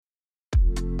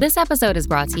This episode is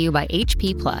brought to you by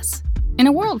HP Plus. In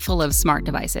a world full of smart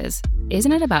devices,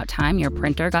 isn't it about time your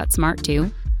printer got smart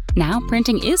too? Now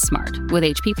printing is smart with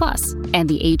HP Plus, and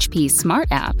the HP Smart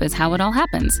app is how it all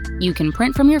happens. You can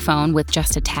print from your phone with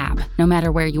just a tap, no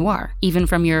matter where you are, even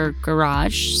from your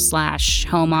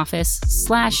garage/home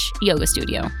office/yoga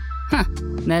studio. Huh,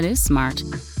 that is smart.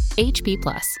 HP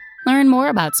Plus. Learn more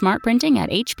about smart printing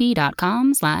at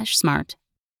hp.com/smart.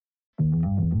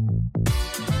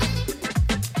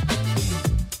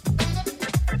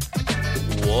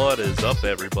 What is up,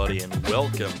 everybody, and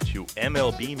welcome to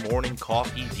MLB Morning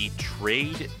Coffee, the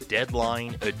Trade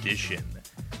Deadline Edition.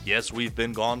 Yes, we've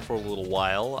been gone for a little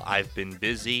while. I've been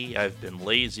busy, I've been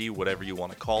lazy, whatever you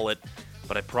want to call it,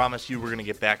 but I promise you we're going to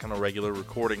get back on a regular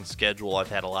recording schedule. I've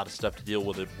had a lot of stuff to deal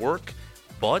with at work,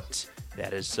 but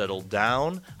that has settled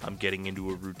down. I'm getting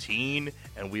into a routine,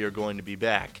 and we are going to be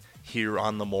back here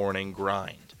on the morning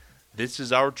grind. This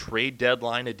is our Trade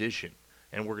Deadline Edition,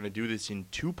 and we're going to do this in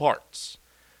two parts.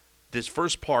 This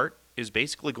first part is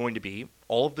basically going to be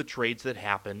all of the trades that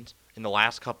happened in the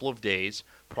last couple of days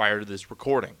prior to this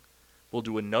recording. We'll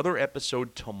do another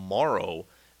episode tomorrow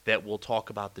that will talk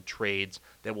about the trades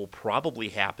that will probably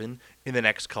happen in the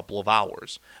next couple of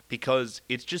hours, because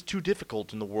it's just too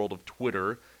difficult in the world of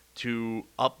Twitter to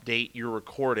update your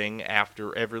recording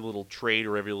after every little trade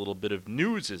or every little bit of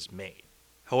news is made.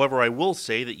 However, I will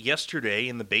say that yesterday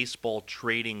in the baseball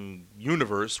trading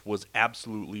universe was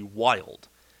absolutely wild.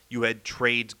 You had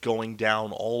trades going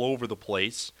down all over the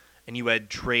place, and you had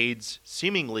trades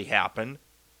seemingly happen,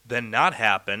 then not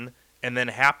happen, and then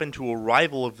happen to a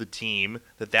rival of the team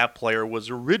that player was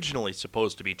originally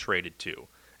supposed to be traded to.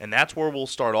 And that's where we'll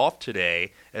start off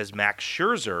today, as Max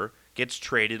Scherzer gets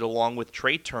traded along with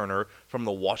Trea Turner from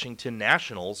the Washington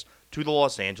Nationals to the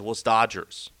Los Angeles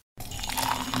Dodgers.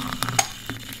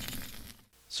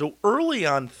 So early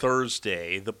on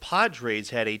Thursday, the Padres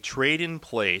had a trade in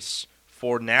place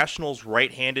for Nationals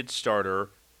right-handed starter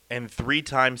and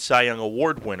three-time Cy Young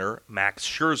Award winner Max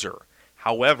Scherzer.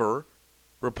 However,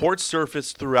 reports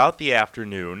surfaced throughout the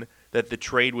afternoon that the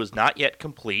trade was not yet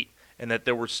complete and that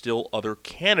there were still other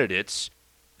candidates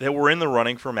that were in the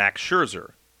running for Max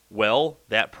Scherzer. Well,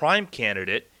 that prime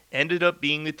candidate ended up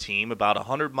being the team about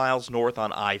 100 miles north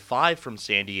on I-5 from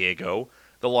San Diego,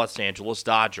 the Los Angeles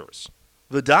Dodgers.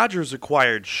 The Dodgers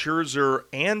acquired Scherzer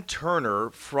and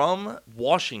Turner from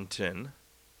Washington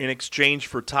in exchange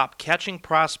for top catching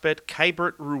prospect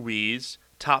Keibert Ruiz,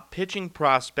 top pitching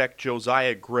prospect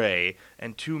Josiah Gray,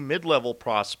 and two mid-level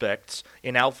prospects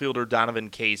in outfielder Donovan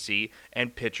Casey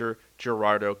and pitcher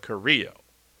Gerardo Carrillo.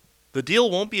 The deal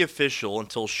won't be official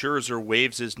until Scherzer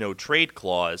waives his no-trade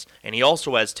clause, and he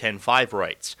also has 10-5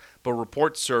 rights, but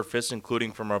reports surface,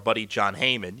 including from our buddy John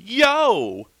Heyman,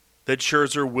 that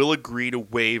Scherzer will agree to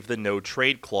waive the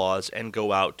no-trade clause and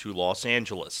go out to Los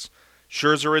Angeles.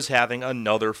 Scherzer is having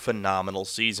another phenomenal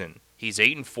season. He's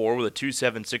 8-4 with a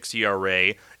 2.76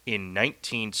 ERA in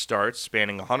 19 starts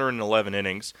spanning 111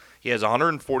 innings. He has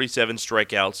 147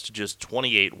 strikeouts to just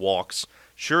 28 walks.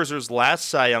 Scherzer's last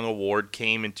Cy Young Award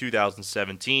came in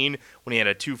 2017 when he had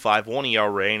a 2.51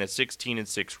 ERA and a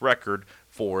 16-6 record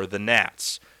for the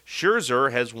Nats.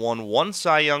 Scherzer has won one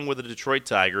Cy Young with the Detroit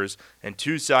Tigers and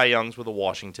two Cy Youngs with the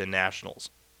Washington Nationals.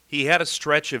 He had a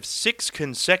stretch of 6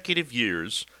 consecutive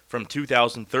years from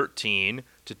 2013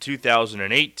 to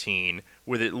 2018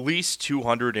 with at least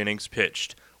 200 innings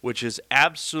pitched, which is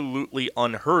absolutely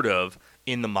unheard of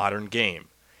in the modern game.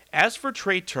 As for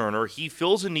Trea Turner, he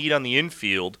fills a need on the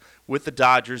infield, with the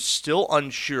Dodgers still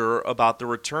unsure about the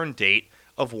return date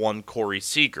of one Corey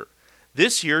Seager.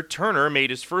 This year, Turner made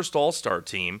his first All-Star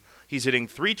team. He's hitting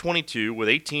 .322 with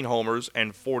 18 homers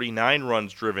and 49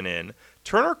 runs driven in.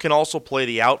 Turner can also play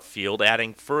the outfield,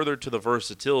 adding further to the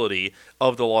versatility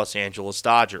of the Los Angeles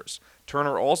Dodgers.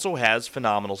 Turner also has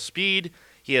phenomenal speed.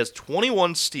 He has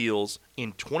 21 steals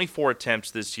in 24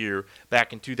 attempts this year.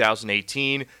 Back in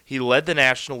 2018, he led the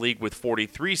National League with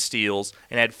 43 steals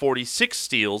and had 46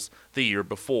 steals the year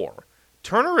before.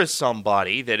 Turner is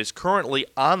somebody that is currently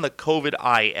on the COVID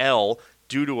IL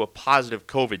due to a positive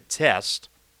COVID test,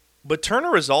 but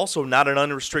Turner is also not an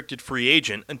unrestricted free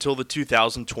agent until the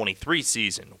 2023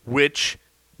 season, which,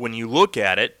 when you look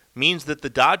at it, means that the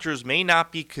Dodgers may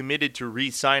not be committed to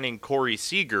re-signing Corey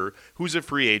Seager, who's a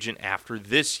free agent after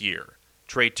this year.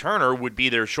 Trea Turner would be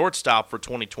their shortstop for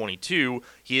 2022.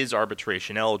 He is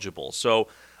arbitration eligible. So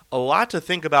a lot to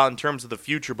think about in terms of the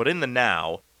future, but in the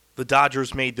now, the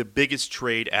Dodgers made the biggest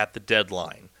trade at the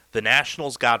deadline. The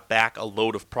Nationals got back a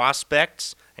load of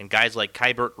prospects, and guys like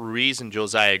Keibert Ruiz and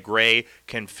Josiah Gray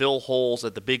can fill holes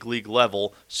at the big league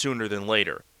level sooner than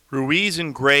later. Ruiz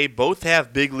and Gray both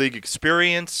have big league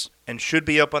experience, and should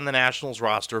be up on the Nationals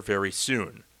roster very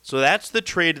soon. So that's the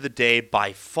trade of the day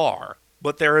by far.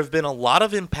 But there have been a lot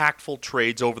of impactful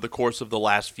trades over the course of the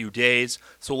last few days,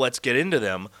 so let's get into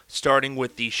them, starting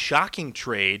with the shocking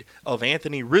trade of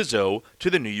Anthony Rizzo to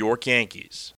the New York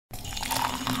Yankees.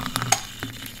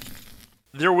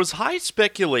 There was high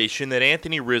speculation that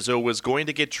Anthony Rizzo was going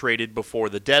to get traded before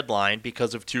the deadline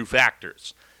because of two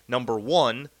factors. Number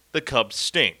one, the Cubs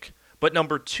stink. But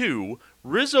number two,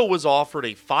 Rizzo was offered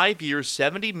a 5-year,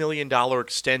 $70 million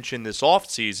extension this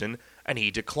offseason, and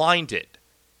he declined it.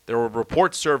 There were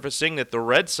reports surfacing that the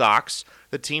Red Sox,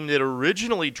 the team that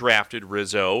originally drafted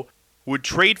Rizzo, would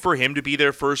trade for him to be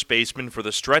their first baseman for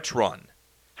the stretch run.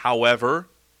 However,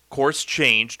 course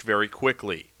changed very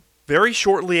quickly. Very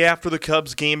shortly after the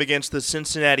Cubs game against the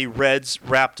Cincinnati Reds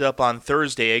wrapped up on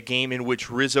Thursday, a game in which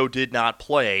Rizzo did not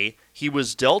play, he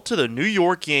was dealt to the New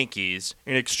York Yankees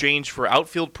in exchange for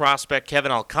outfield prospect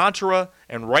Kevin Alcantara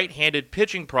and right-handed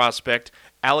pitching prospect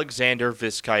Alexander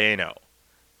Vizcaino.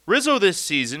 Rizzo this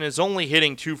season is only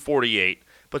hitting .248,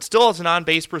 but still has an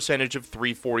on-base percentage of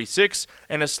 .346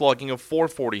 and a slugging of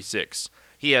 .446.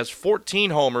 He has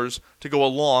 14 homers to go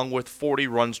along with 40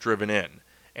 runs driven in.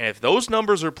 And if those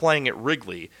numbers are playing at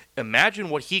Wrigley, imagine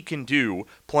what he can do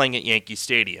playing at Yankee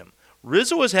Stadium.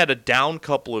 Rizzo has had a down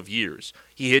couple of years.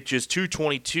 He hit just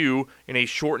 .222 in a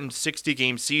shortened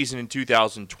 60-game season in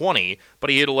 2020, but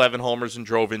he hit 11 homers and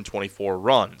drove in 24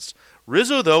 runs.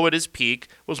 Rizzo, though, at his peak,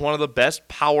 was one of the best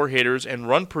power hitters and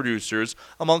run producers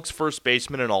amongst first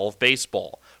basemen in all of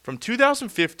baseball. From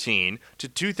 2015 to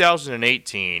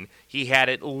 2018, he had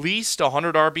at least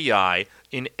 100 RBI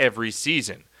in every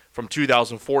season. From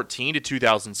 2014 to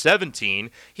 2017,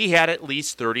 he had at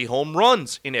least 30 home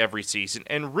runs in every season,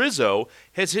 and Rizzo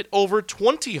has hit over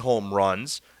 20 home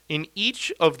runs in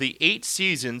each of the 8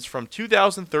 seasons from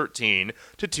 2013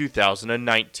 to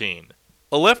 2019.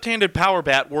 A left-handed power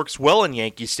bat works well in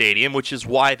Yankee Stadium, which is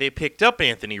why they picked up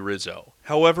Anthony Rizzo.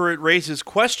 However, it raises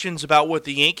questions about what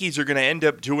the Yankees are going to end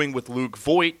up doing with Luke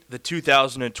Voit, the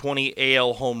 2020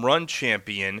 AL home run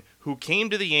champion, who came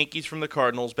to the Yankees from the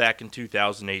Cardinals back in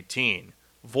 2018.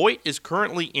 Voit is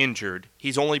currently injured.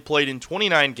 He's only played in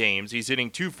 29 games. He's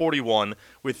hitting .241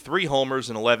 with 3 homers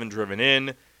and 11 driven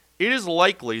in. It is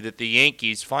likely that the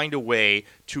Yankees find a way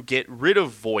to get rid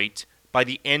of Voit by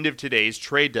the end of today's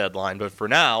trade deadline, but for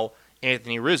now,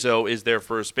 Anthony Rizzo is their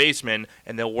first baseman,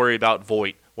 and they'll worry about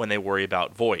Voit when they worry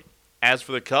about Voit. As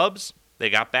for the Cubs, they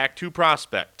got back 2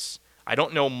 prospects. I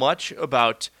don't know much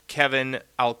about Kevin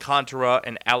Alcantara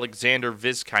and Alexander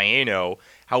Vizcaino.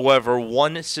 However,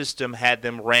 one system had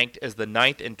them ranked as the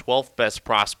 9th and 12th best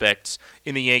prospects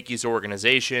in the Yankees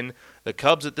organization. The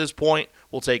Cubs at this point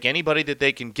will take anybody that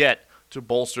they can get to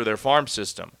bolster their farm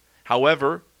system.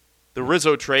 However, the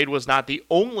Rizzo trade was not the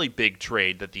only big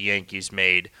trade that the Yankees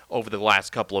made over the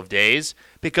last couple of days,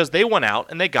 because they went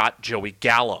out and they got Joey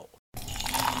Gallo.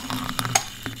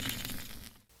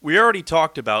 We already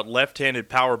talked about left-handed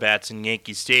power bats in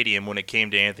Yankee Stadium when it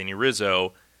came to Anthony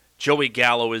Rizzo. Joey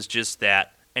Gallo is just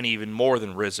that, and even more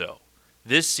than Rizzo.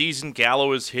 This season,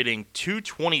 Gallo is hitting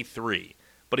 .223,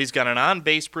 but he's got an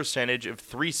on-base percentage of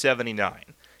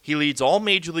 .379. He leads all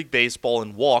Major League Baseball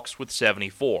in walks with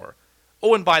 74.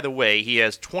 Oh, and by the way, he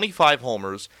has 25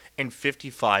 homers and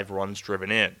 55 runs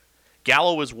driven in.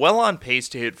 Gallo is well on pace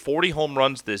to hit 40 home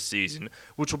runs this season,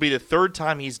 which will be the 3rd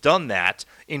time he's done that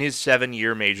in his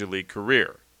 7-year Major League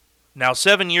career. Now,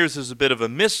 7 years is a bit of a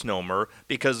misnomer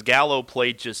because Gallo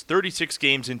played just 36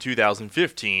 games in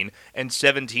 2015 and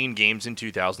 17 games in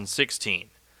 2016.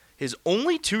 His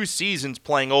only 2 seasons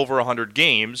playing over 100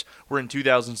 games were in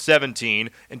 2017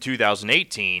 and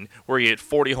 2018, where he hit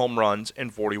 40 home runs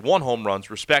and 41 home runs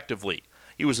respectively.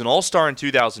 He was an All-Star in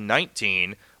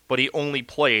 2019, but he only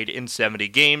played in 70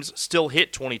 games, still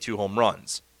hit 22 home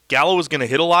runs. Gallo is going to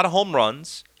hit a lot of home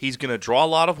runs, he's going to draw a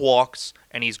lot of walks,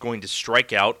 and he's going to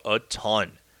strike out a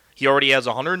ton. He already has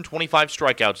 125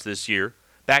 strikeouts this year.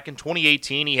 Back in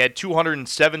 2018, he had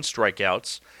 207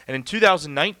 strikeouts, and in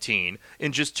 2019,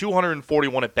 in just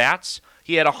 241 at-bats,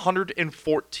 he had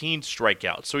 114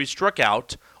 strikeouts. So he struck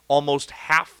out almost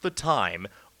half the time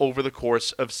over the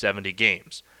course of 70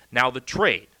 games. Now the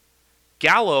trade.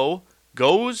 Gallo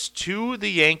goes to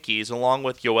the Yankees along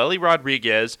with Yoeli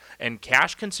Rodriguez and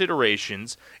cash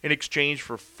considerations in exchange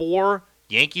for 4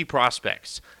 Yankee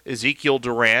prospects: Ezekiel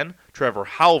Duran, Trevor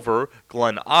Hauver,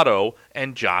 Glenn Otto,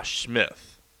 and Josh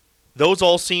Smith. Those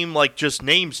all seem like just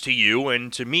names to you,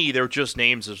 and to me, they're just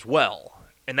names as well.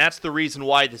 And that's the reason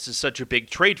why this is such a big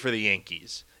trade for the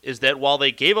Yankees, is that while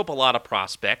they gave up a lot of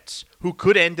prospects who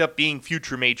could end up being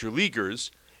future major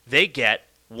leaguers, they get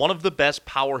one of the best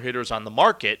power hitters on the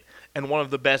market and one of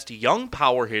the best young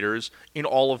power hitters in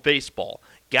all of baseball.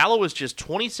 Gallo is just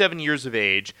 27 years of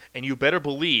age, and you better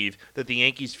believe that the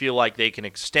Yankees feel like they can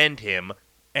extend him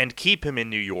and keep him in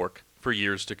New York for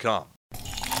years to come.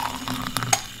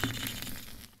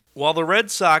 While the Red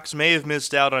Sox may have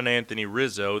missed out on Anthony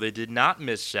Rizzo, they did not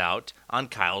miss out on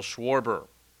Kyle Schwarber.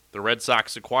 The Red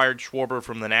Sox acquired Schwarber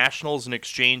from the Nationals in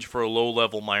exchange for a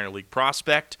low-level minor league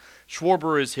prospect.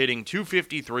 Schwarber is hitting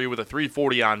 .253 with a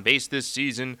 .340 on base this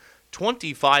season,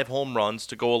 25 home runs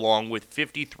to go along with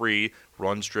 53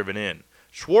 runs driven in.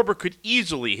 Schwarber could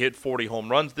easily hit 40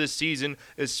 home runs this season,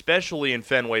 especially in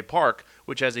Fenway Park,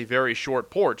 which has a very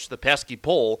short porch, the pesky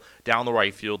pole, down the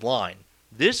right field line.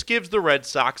 This gives the Red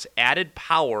Sox added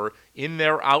power in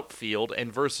their outfield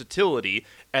and versatility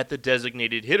at the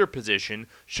designated hitter position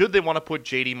should they want to put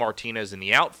JD Martinez in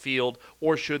the outfield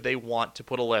or should they want to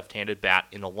put a left-handed bat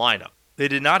in the lineup. They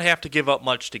did not have to give up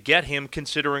much to get him,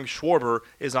 considering Schwarber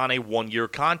is on a one-year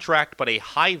contract but a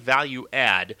high-value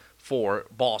add for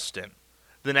Boston.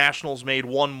 The Nationals made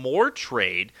one more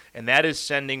trade, and that is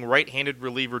sending right-handed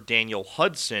reliever Daniel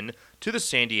Hudson to the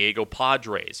San Diego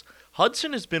Padres.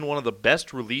 Hudson has been one of the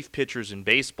best relief pitchers in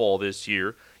baseball this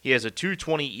year. He has a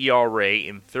 .220 ERA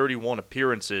in 31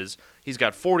 appearances. He's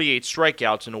got 48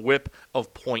 strikeouts and a whip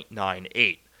of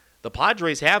 .98. The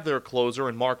Padres have their closer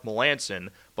in Mark Melancon,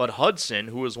 but Hudson,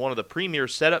 who is one of the premier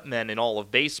setup men in all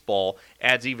of baseball,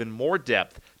 adds even more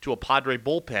depth to a Padre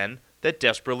bullpen that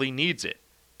desperately needs it.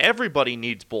 Everybody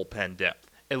needs bullpen depth,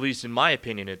 at least in my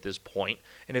opinion at this point,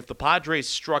 and if the Padres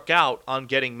struck out on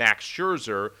getting Max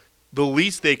Scherzer, the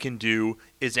least they can do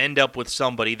is end up with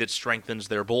somebody that strengthens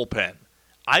their bullpen.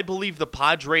 I believe the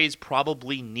Padres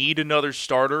probably need another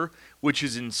starter, which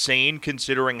is insane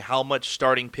considering how much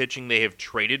starting pitching they have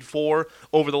traded for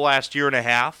over the last year and a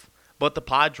half. But the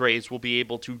Padres will be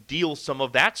able to deal some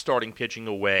of that starting pitching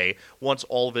away once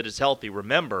all of it is healthy.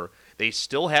 Remember, they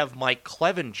still have Mike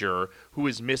Clevenger, who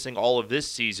is missing all of this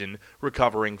season,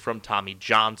 recovering from Tommy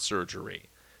John surgery.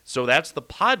 So that's the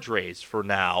Padres for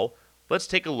now. Let's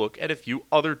take a look at a few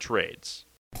other trades.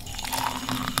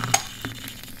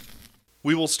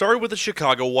 We will start with the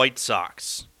Chicago White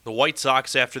Sox. The White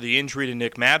Sox, after the injury to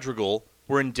Nick Madrigal,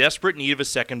 were in desperate need of a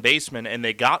second baseman, and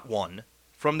they got one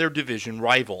from their division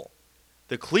rival.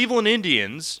 The Cleveland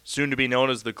Indians, soon to be known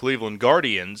as the Cleveland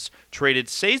Guardians, traded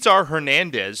Cesar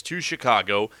Hernandez to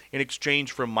Chicago in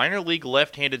exchange for minor league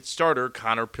left-handed starter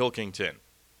Connor Pilkington.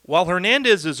 While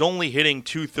Hernandez is only hitting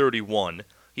 .231,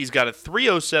 he's got a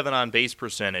 .307 on-base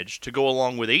percentage to go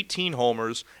along with 18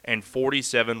 homers and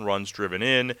 47 runs driven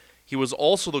in. He was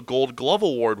also the Gold Glove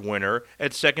Award winner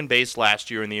at second base last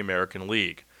year in the American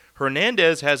League.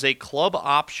 Hernandez has a club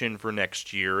option for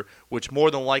next year, which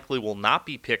more than likely will not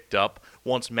be picked up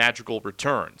once Madrigal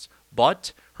returns.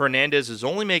 But Hernandez is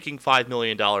only making $5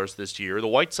 million this year. The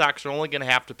White Sox are only going to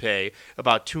have to pay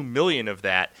about $2 million of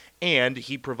that, and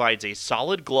he provides a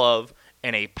solid glove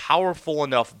and a powerful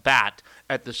enough bat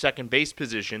at the second base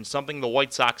position, something the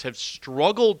White Sox have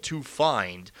struggled to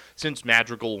find since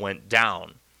Madrigal went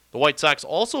down. The White Sox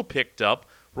also picked up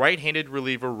right-handed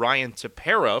reliever Ryan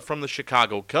Tepera from the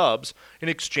Chicago Cubs in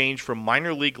exchange for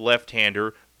minor league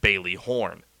left-hander Bailey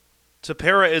Horn.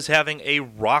 Tepera is having a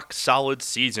rock-solid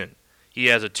season. He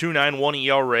has a .291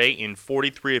 ERA in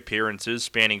 43 appearances,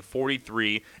 spanning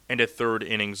 43 and a third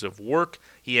innings of work.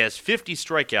 He has 50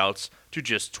 strikeouts to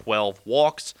just 12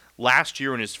 walks. Last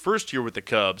year, in his first year with the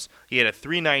Cubs, he had a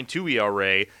 .392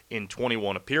 ERA in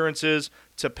 21 appearances.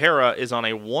 Tepera is on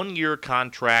a one-year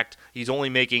contract. He's only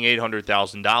making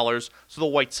 $800,000, so the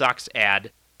White Sox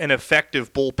add an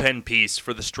effective bullpen piece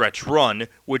for the stretch run,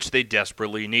 which they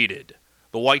desperately needed.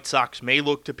 The White Sox may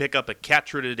look to pick up a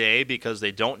catcher today because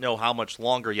they don't know how much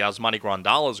longer Yasmani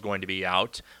Grandal is going to be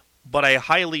out, but I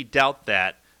highly doubt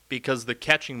that because the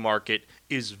catching market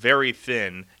is very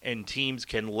thin and teams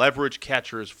can leverage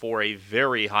catchers for a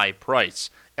very high price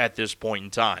at this point in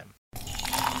time.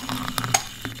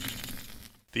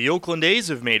 The Oakland A's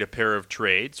have made a pair of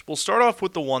trades. We'll start off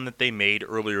with the one that they made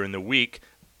earlier in the week,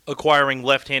 acquiring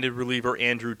left-handed reliever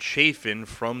Andrew Chafin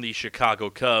from the Chicago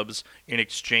Cubs in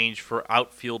exchange for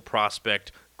outfield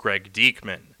prospect Greg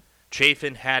Deichmann.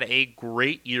 Chafin had a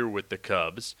great year with the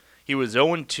Cubs. He was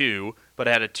 0-2, but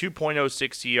had a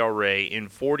 .206 ERA in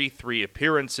 43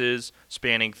 appearances,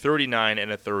 spanning 39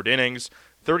 and a third innings,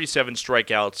 37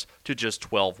 strikeouts to just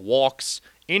 12 walks.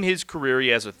 In his career, he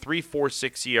has a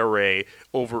 .346 ERA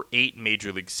over 8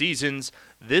 Major League seasons.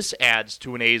 This adds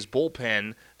to an A's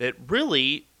bullpen that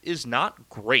really is not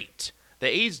great. The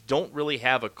A's don't really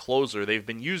have a closer. They've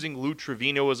been using Lou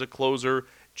Trevino as a closer.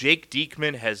 Jake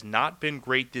Deichmann has not been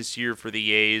great this year for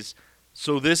the A's.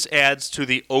 So this adds to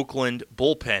the Oakland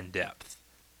bullpen depth.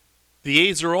 The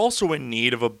A's are also in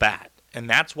need of a bat, and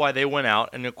that's why they went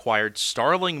out and acquired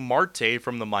Starling Marte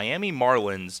from the Miami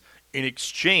Marlins in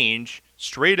exchange,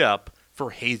 straight up,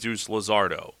 for Jesus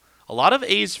Luzardo. A lot of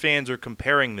A's fans are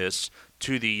comparing this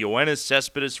to the Yoenis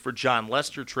Cespedes for John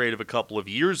Lester trade of a couple of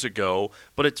years ago,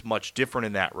 but it's much different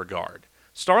in that regard.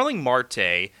 Starling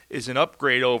Marte is an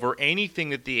upgrade over anything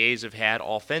that the A's have had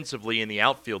offensively in the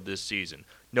outfield this season.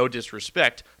 No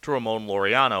disrespect to Ramon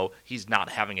Laureano, he's not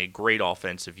having a great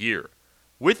offensive year.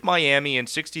 With Miami in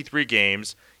 63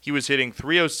 games, he was hitting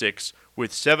 .306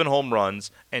 with 7 home runs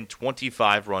and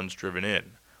 25 runs driven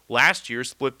in. Last year,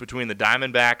 split between the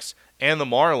Diamondbacks and the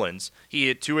Marlins, he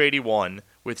hit .281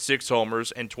 with 6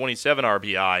 homers and 27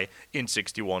 RBI in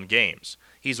 61 games.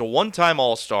 He's a one-time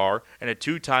All-Star and a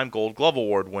 2-time Gold Glove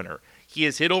Award winner. He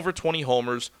has hit over 20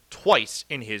 homers twice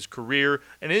in his career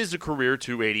and is a career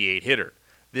 .288 hitter.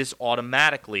 This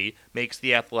automatically makes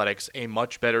the Athletics a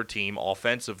much better team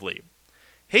offensively.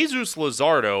 Jesus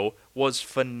Luzardo was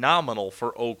phenomenal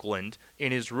for Oakland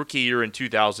in his rookie year in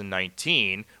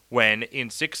 2019 when, in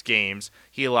 6 games,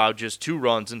 he allowed just 2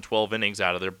 runs in 12 innings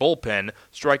out of their bullpen,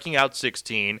 striking out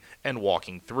 16 and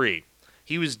walking 3.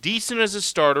 He was decent as a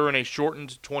starter in a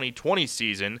shortened 2020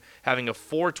 season, having a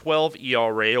 .412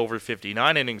 ERA over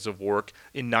 59 innings of work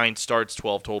in 9 starts,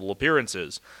 12 total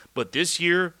appearances. But this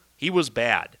year, he was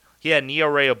bad. He had an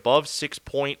ERA above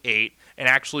 6.8 and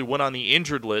actually went on the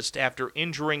injured list after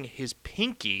injuring his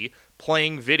pinky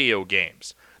playing video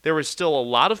games. There is still a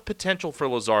lot of potential for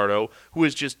Luzardo, who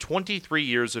is just 23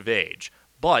 years of age.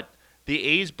 But the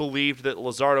A's believed that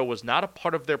Luzardo was not a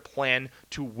part of their plan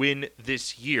to win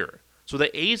this year. So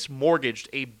the A's mortgaged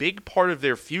a big part of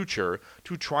their future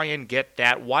to try and get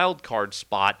that wild card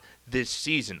spot this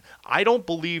season. I don't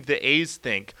believe the A's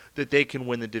think that they can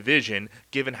win the division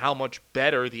given how much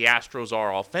better the Astros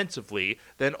are offensively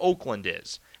than Oakland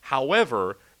is.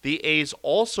 However, the A's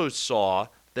also saw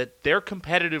that their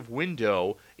competitive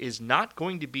window is not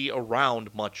going to be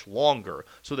around much longer.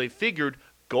 So they figured,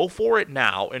 go for it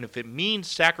now, and if it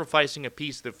means sacrificing a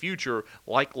piece of the future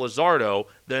like Luzardo,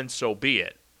 then so be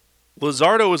it.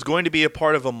 Luzardo is going to be a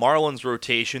part of a Marlins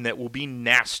rotation that will be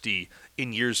nasty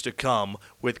in years to come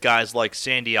with guys like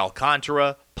Sandy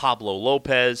Alcantara, Pablo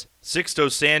Lopez, Sixto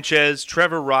Sanchez,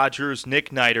 Trevor Rogers, Nick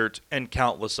Neidert, and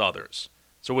countless others.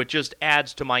 So it just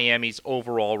adds to Miami's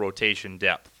overall rotation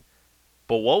depth.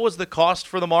 But what was the cost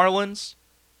for the Marlins?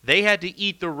 They had to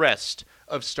eat the rest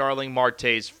of Starling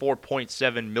Marte's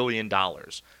 $4.7 million,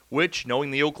 which,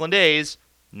 knowing the Oakland A's,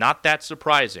 not that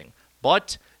surprising.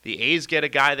 But the A's get a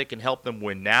guy that can help them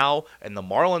win now, and the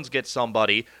Marlins get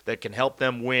somebody that can help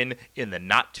them win in the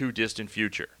not-too-distant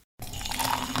future.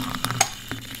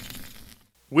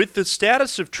 With the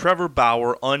status of Trevor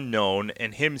Bauer unknown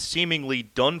and him seemingly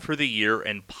done for the year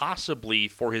and possibly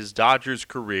for his Dodgers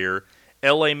career,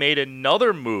 LA made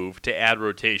another move to add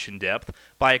rotation depth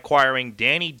by acquiring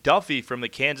Danny Duffy from the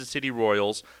Kansas City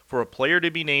Royals for a player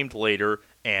to be named later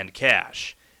and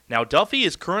cash. Now, Duffy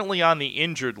is currently on the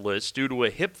injured list due to a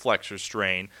hip flexor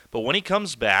strain, but when he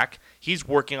comes back, he's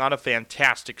working on a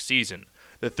fantastic season.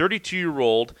 The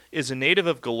 32-year-old is a native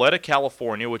of Goleta,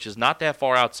 California, which is not that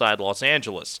far outside Los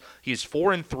Angeles. He's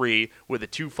 4-3 with a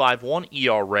 .251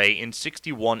 ERA in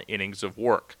 61 innings of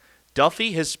work.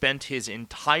 Duffy has spent his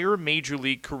entire Major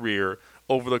League career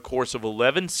over the course of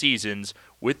 11 seasons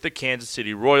with the Kansas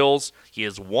City Royals. He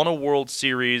has won a World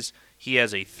Series. He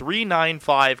has a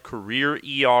 .395 career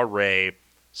ERA.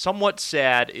 Somewhat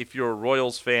sad if you're a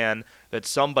Royals fan that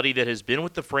somebody that has been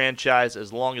with the franchise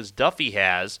as long as Duffy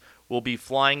has will be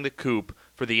flying the coop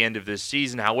for the end of this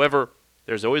season. However,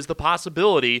 there's always the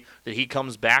possibility that he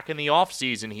comes back in the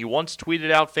offseason. He once tweeted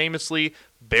out famously,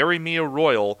 "Bury me a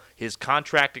Royal." His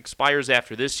contract expires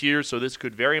after this year, so this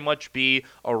could very much be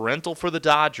a rental for the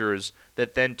Dodgers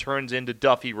that then turns into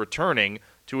Duffy returning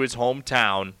to his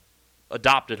hometown,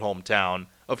 adopted hometown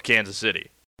of Kansas City.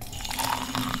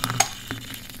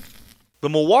 The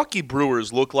Milwaukee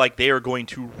Brewers look like they are going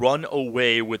to run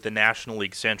away with the National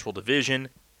League Central Division,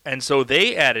 and so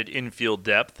they added infield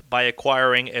depth by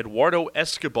acquiring Eduardo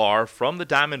Escobar from the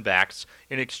Diamondbacks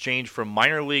in exchange for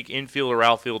minor league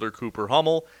infielder-outfielder Cooper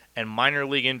Hummel and minor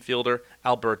league infielder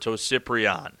Alberto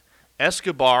Ciprian.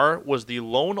 Escobar was the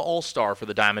lone all-star for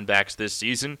the Diamondbacks this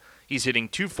season. He's hitting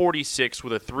 .246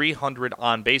 with a .300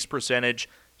 on-base percentage.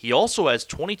 He also has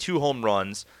 22 home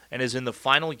runs and is in the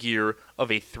final year of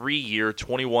a 3-year,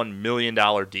 $21 million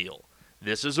deal.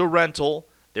 This is a rental.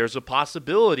 There's a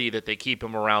possibility that they keep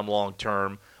him around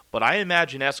long-term, but I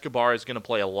imagine Escobar is going to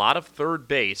play a lot of third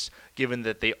base, given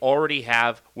that they already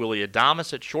have Willy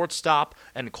Adames at shortstop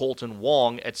and Colton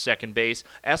Wong at second base.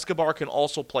 Escobar can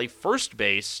also play first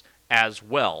base as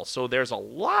well. So there's a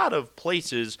lot of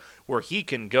places where he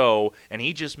can go, and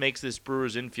he just makes this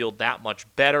Brewers infield that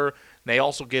much better. They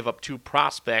also give up two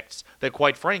prospects that,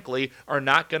 quite frankly, are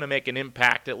not going to make an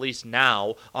impact, at least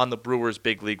now, on the Brewers'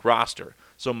 big league roster.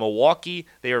 So Milwaukee,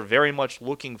 they are very much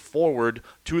looking forward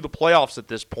to the playoffs at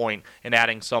this point and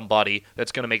adding somebody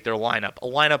that's going to make their lineup. A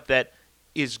lineup that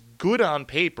is good on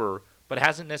paper, but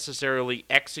hasn't necessarily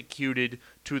executed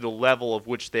to the level of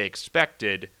which they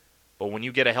expected. But when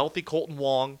you get a healthy Colton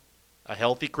Wong, a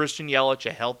healthy Christian Yelich,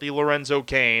 a healthy Lorenzo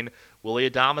Cain, Willy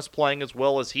Adames playing as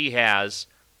well as he has,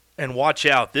 and watch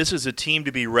out, this is a team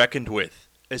to be reckoned with,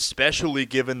 especially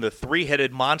given the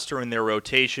three-headed monster in their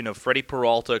rotation of Freddie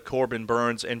Peralta, Corbin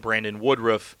Burns, and Brandon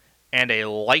Woodruff, and a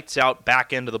lights-out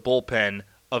back end of the bullpen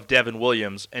of Devin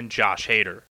Williams and Josh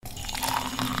Hader.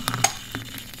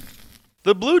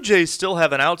 The Blue Jays still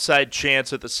have an outside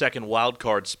chance at the second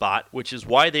wildcard spot, which is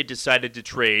why they decided to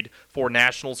trade for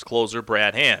Nationals closer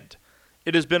Brad Hand.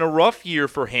 It has been a rough year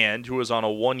for Hand, who is on a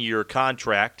one-year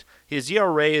contract. His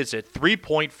ERA is at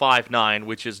 3.59,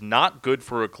 which is not good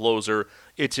for a closer.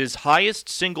 It's his highest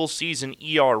single-season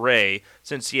ERA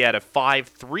since he had a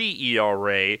 5.3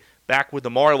 ERA back with the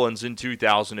Marlins in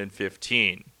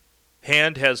 2015.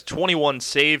 Hand has 21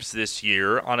 saves this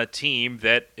year on a team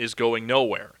that is going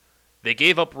nowhere. They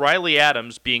gave up Riley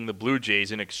Adams being the Blue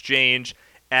Jays in exchange.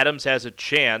 Adams has a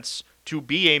chance to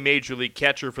be a Major League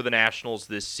catcher for the Nationals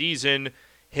this season.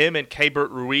 Him and Keibert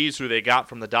Ruiz, who they got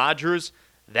from the Dodgers,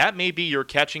 that may be your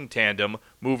catching tandem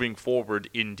moving forward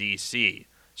in D.C.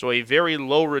 So a very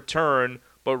low return,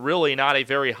 but really not a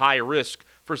very high risk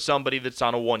for somebody that's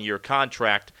on a one-year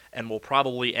contract and will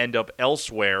probably end up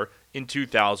elsewhere in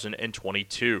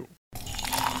 2022.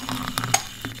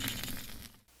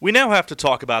 We now have to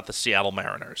talk about the Seattle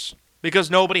Mariners,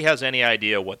 because nobody has any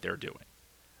idea what they're doing.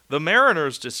 The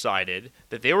Mariners decided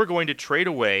that they were going to trade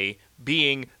away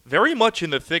being very much in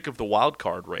the thick of the wild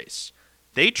card race.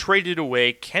 They traded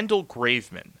away Kendall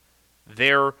Graveman,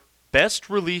 their best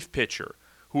relief pitcher,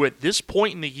 who at this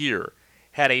point in the year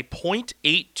had a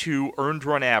 .82 earned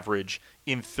run average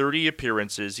in 30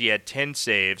 appearances. He had 10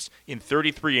 saves. In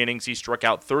 33 innings, he struck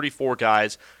out 34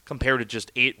 guys compared to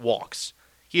just 8 walks.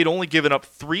 He had only given up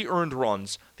 3 earned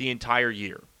runs the entire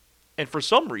year. And for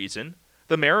some reason,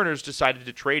 the Mariners decided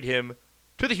to trade him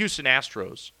to the Houston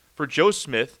Astros for Joe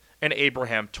Smith and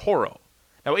Abraham Toro.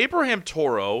 Now, Abraham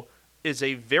Toro is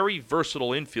a very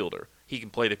versatile infielder. He can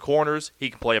play the corners. He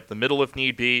can play up the middle if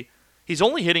need be. He's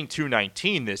only hitting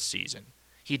 .219 this season.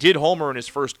 He did homer in his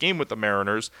first game with the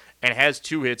Mariners and has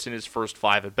 2 hits in his first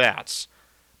 5 at-bats.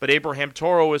 But Abraham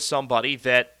Toro is somebody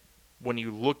that, when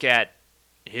you look at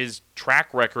his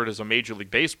track record as a Major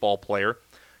League Baseball player,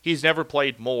 he's never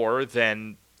played more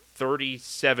than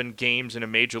 37 games in a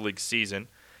Major League season.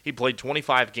 He played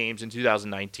 25 games in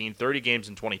 2019, 30 games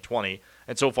in 2020,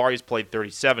 and so far he's played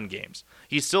 37 games.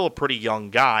 He's still a pretty young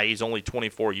guy. He's only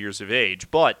 24 years of age.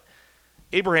 But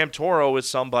Abraham Toro is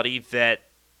somebody that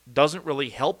doesn't really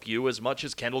help you as much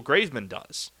as Kendall Graveman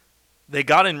does. They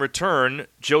got in return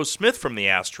Joe Smith from the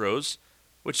Astros,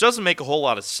 which doesn't make a whole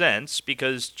lot of sense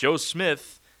because Joe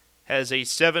Smith has a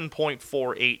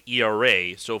 7.48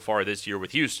 ERA so far this year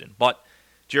with Houston. But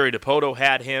Jerry DiPoto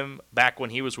had him back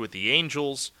when he was with the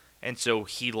Angels, and so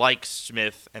he likes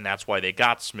Smith, and that's why they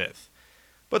got Smith.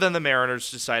 But then the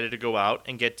Mariners decided to go out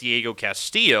and get Diego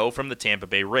Castillo from the Tampa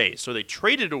Bay Rays. So they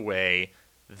traded away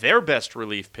their best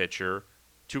relief pitcher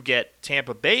to get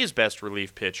Tampa Bay's best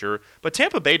relief pitcher, but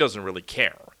Tampa Bay doesn't really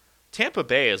care. Tampa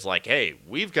Bay is like, hey,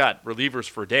 we've got relievers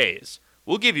for days.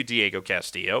 We'll give you Diego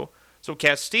Castillo. So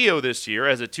Castillo this year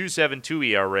has a 2.72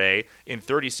 ERA in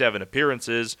 37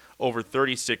 appearances, over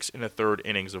 36 in a third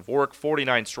innings of work,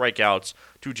 49 strikeouts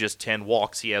to just 10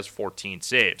 walks. He has 14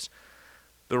 saves.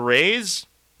 The Rays,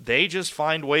 they just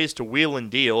find ways to wheel and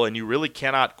deal, and you really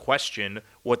cannot question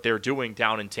what they're doing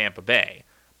down in Tampa Bay.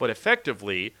 But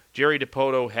effectively, Jerry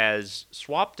DiPoto has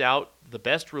swapped out the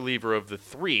best reliever of the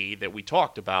 3 that we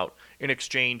talked about in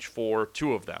exchange for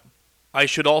 2 of them. I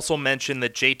should also mention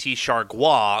that JT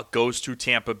Chargois goes to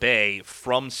Tampa Bay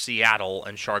from Seattle,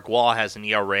 and Chargois has an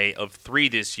ERA of 3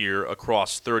 this year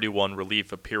across 31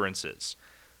 relief appearances.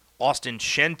 Austin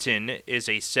Shenton is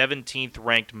a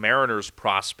 17th-ranked Mariners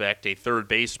prospect, a third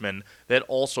baseman, that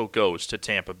also goes to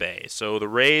Tampa Bay. So the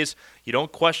Rays, you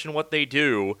don't question what they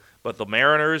do, but the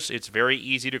Mariners, it's very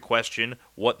easy to question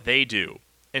what they do.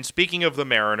 And speaking of the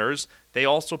Mariners, they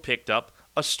also picked up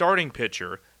a starting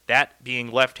pitcher, that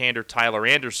being left-hander Tyler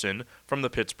Anderson from the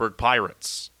Pittsburgh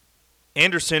Pirates.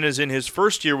 Anderson is in his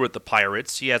first year with the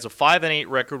Pirates. He has a 5-8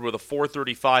 record with a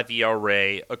 4.35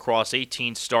 ERA across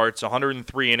 18 starts,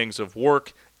 103 innings of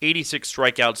work, 86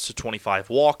 strikeouts to 25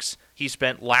 walks. He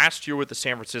spent last year with the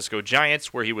San Francisco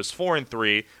Giants, where he was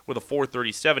 4-3 with a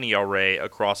 4.37 ERA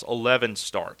across 11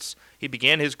 starts. He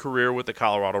began his career with the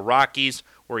Colorado Rockies,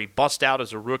 where he bust out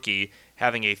as a rookie,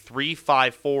 having a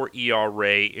 3.54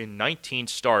 ERA in 19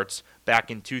 starts back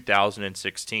in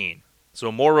 2016.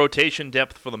 So more rotation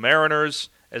depth for the Mariners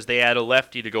as they add a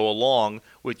lefty to go along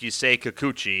with Yusei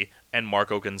Kikuchi and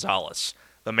Marco Gonzalez.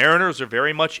 The Mariners are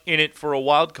very much in it for a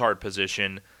wild card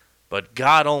position, but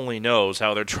God only knows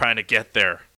how they're trying to get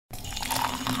there.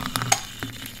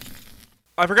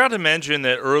 I forgot to mention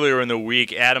that earlier in the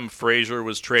week, Adam Frazier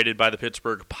was traded by the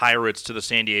Pittsburgh Pirates to the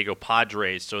San Diego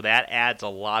Padres, so that adds a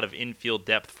lot of infield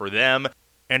depth for them,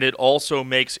 and it also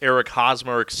makes Eric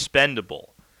Hosmer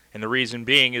expendable. And the reason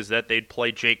being is that they'd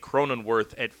play Jake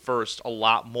Cronenworth at first a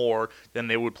lot more than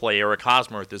they would play Eric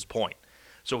Hosmer at this point.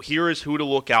 So here is who to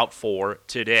look out for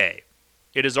today.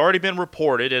 It has already been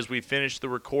reported as we finish the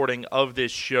recording of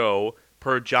this show,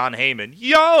 per John Heyman,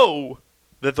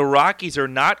 that the Rockies are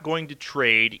not going to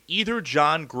trade either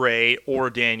John Gray or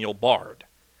Daniel Bard.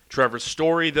 Trevor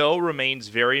Story, though, remains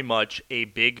very much a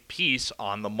big piece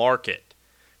on the market.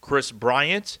 Chris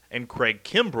Bryant and Craig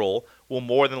Kimbrell will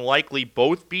more than likely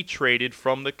both be traded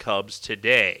from the Cubs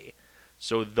today.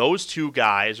 So those two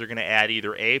guys are going to add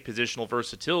either A, positional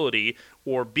versatility,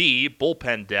 or B,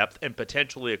 bullpen depth and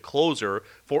potentially a closer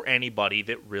for anybody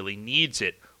that really needs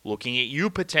it. Looking at you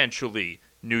potentially,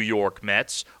 New York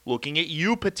Mets. Looking at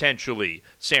you potentially,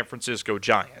 San Francisco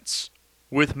Giants.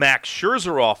 With Max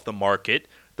Scherzer off the market,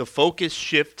 the focus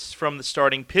shifts from the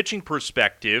starting pitching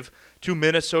perspective to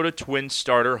Minnesota Twins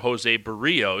starter Jose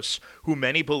Barrios, who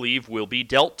many believe will be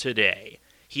dealt today.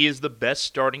 He is the best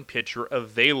starting pitcher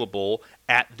available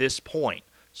at this point.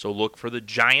 So look for the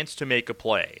Giants to make a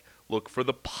play. Look for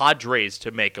the Padres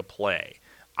to make a play.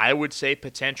 I would say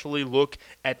potentially look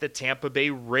at the Tampa Bay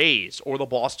Rays or the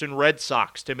Boston Red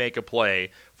Sox to make a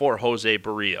play for Jose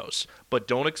Barrios. But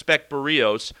don't expect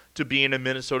Barrios to be in a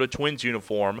Minnesota Twins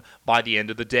uniform by the end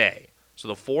of the day. So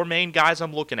the four main guys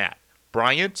I'm looking at,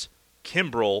 Bryant,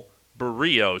 Kimbrell,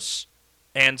 Barrios,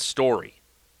 and Story.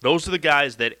 Those are the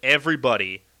guys that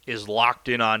everybody is locked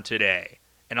in on today.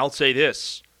 And I'll say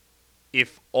this,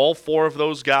 if all four of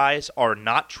those guys are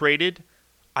not traded,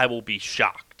 I will be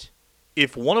shocked.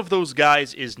 If one of those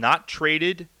guys is not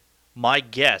traded, my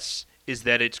guess is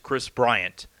that it's Chris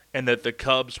Bryant and that the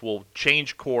Cubs will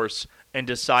change course and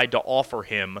decide to offer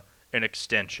him an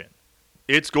extension.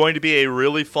 It's going to be a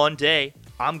really fun day.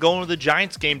 I'm going to the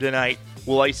Giants game tonight.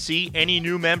 Will I see any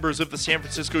new members of the San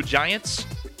Francisco Giants?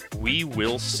 We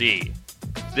will see.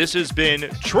 This has been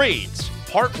Trades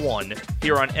Part 1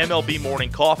 here on MLB Morning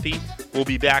Coffee. We'll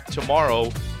be back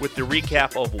tomorrow with the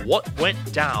recap of what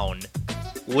went down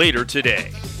later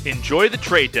today. Enjoy the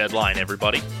trade deadline,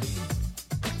 everybody.